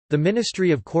The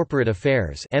Ministry of Corporate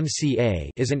Affairs (MCA)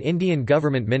 is an Indian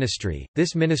government ministry.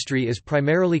 This ministry is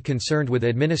primarily concerned with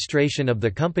administration of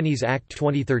the Companies Act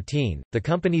 2013, the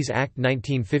Companies Act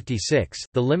 1956,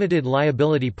 the Limited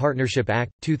Liability Partnership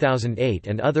Act 2008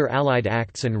 and other allied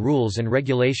acts and rules and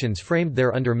regulations framed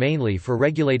thereunder, mainly for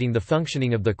regulating the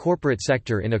functioning of the corporate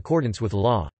sector in accordance with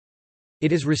law.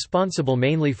 It is responsible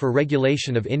mainly for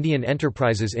regulation of Indian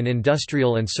enterprises in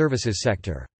industrial and services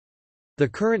sector. The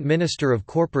current Minister of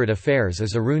Corporate Affairs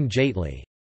is Arun Jaitley.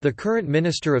 The current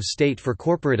Minister of State for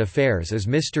Corporate Affairs is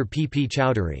Mr. P. P.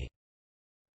 Chowdhury.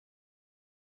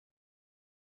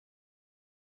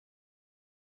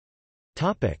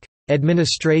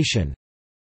 Administration.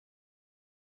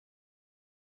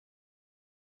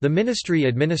 The ministry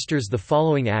administers the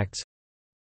following acts: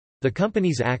 the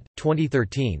Companies Act,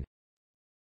 2013,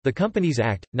 the Companies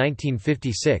Act,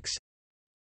 1956,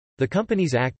 the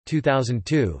Companies Act,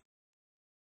 2002,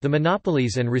 the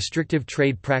Monopolies and Restrictive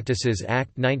Trade Practices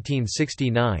Act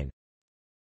 1969,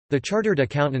 the Chartered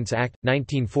Accountants Act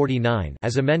 1949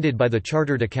 as amended by the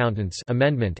Chartered Accountants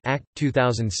Amendment Act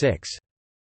 2006,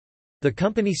 the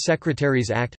Company Secretaries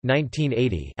Act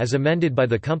 1980 as amended by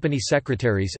the Company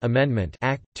Secretaries Amendment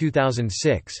Act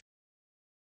 2006,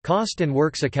 Cost and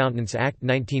Works Accountants Act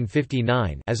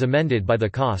 1959 as amended by the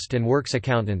Cost and Works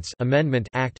Accountants Amendment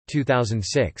Act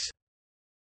 2006,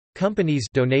 Companies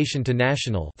Donation to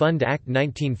National Fund Act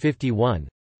 1951,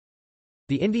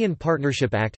 the Indian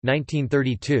Partnership Act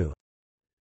 1932,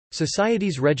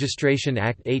 Societies Registration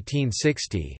Act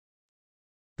 1860,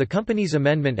 the Companies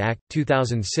Amendment Act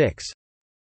 2006,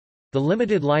 the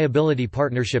Limited Liability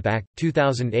Partnership Act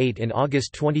 2008. In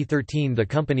August 2013 the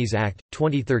Companies Act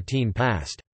 2013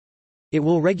 passed. It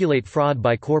will regulate fraud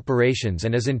by corporations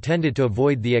and is intended to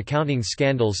avoid the accounting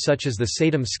scandals such as the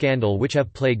Satyam scandal which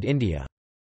have plagued India.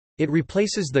 It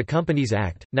replaces the Companies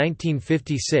Act,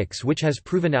 1956, which has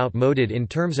proven outmoded in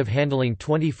terms of handling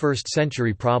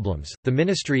 21st-century problems. The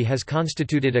ministry has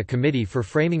constituted a committee for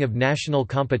framing of national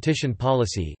competition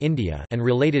policy India and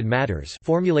related matters,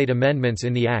 formulate amendments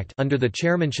in the Act under the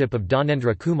chairmanship of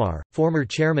Dhanendra Kumar, former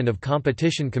chairman of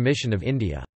Competition Commission of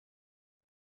India.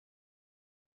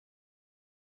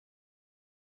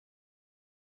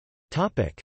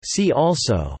 Topic: See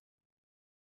also.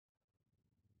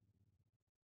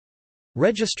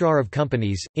 Registrar of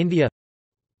Companies, India.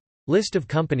 List of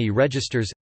company registers.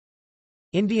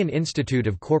 Indian Institute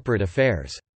of Corporate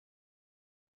Affairs.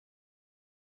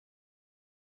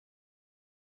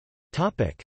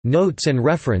 Topic: Notes and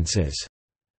references.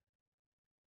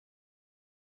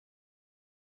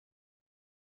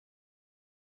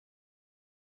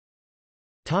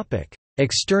 Topic: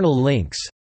 External links.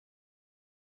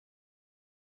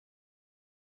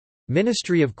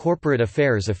 Ministry of Corporate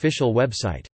Affairs official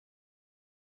website.